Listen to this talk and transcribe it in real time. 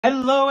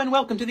Hello and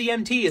welcome to the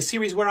MTea, a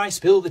series where I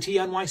spill the tea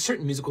on why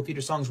certain musical theater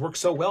songs work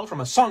so well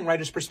from a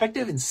songwriter's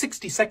perspective in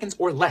 60 seconds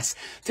or less.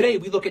 Today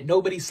we look at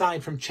Nobody's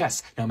Side from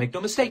Chess. Now make no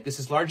mistake, this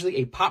is largely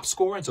a pop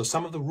score, and so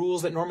some of the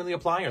rules that normally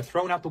apply are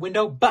thrown out the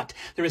window, but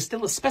there is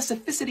still a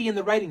specificity in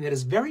the writing that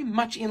is very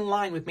much in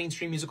line with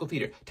mainstream musical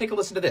theater. Take a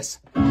listen to this.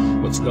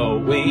 What's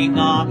going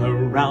on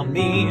around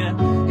me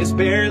is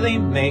barely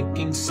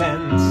making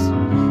sense.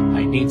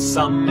 I need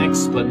some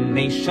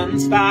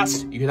explanations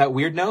fast. You hear that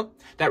weird note?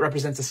 That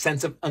represents a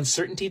sense of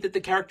uncertainty that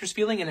the character's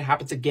feeling, and it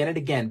happens again and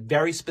again.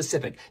 Very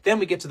specific. Then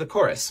we get to the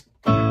chorus.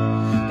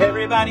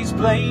 Everybody's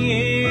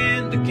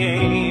playing the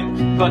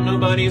game, but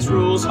nobody's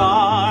rules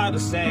are the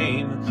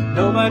same.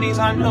 Nobody's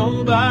on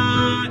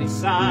nobody's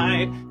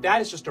side.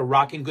 That is just a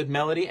rocking good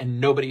melody, and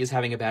nobody is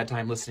having a bad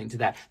time listening to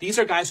that. These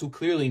are guys who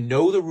clearly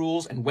know the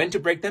rules and when to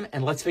break them,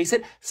 and let's face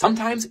it,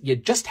 sometimes you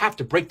just have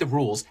to break the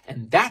rules,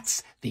 and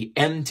that's the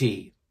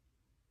MT.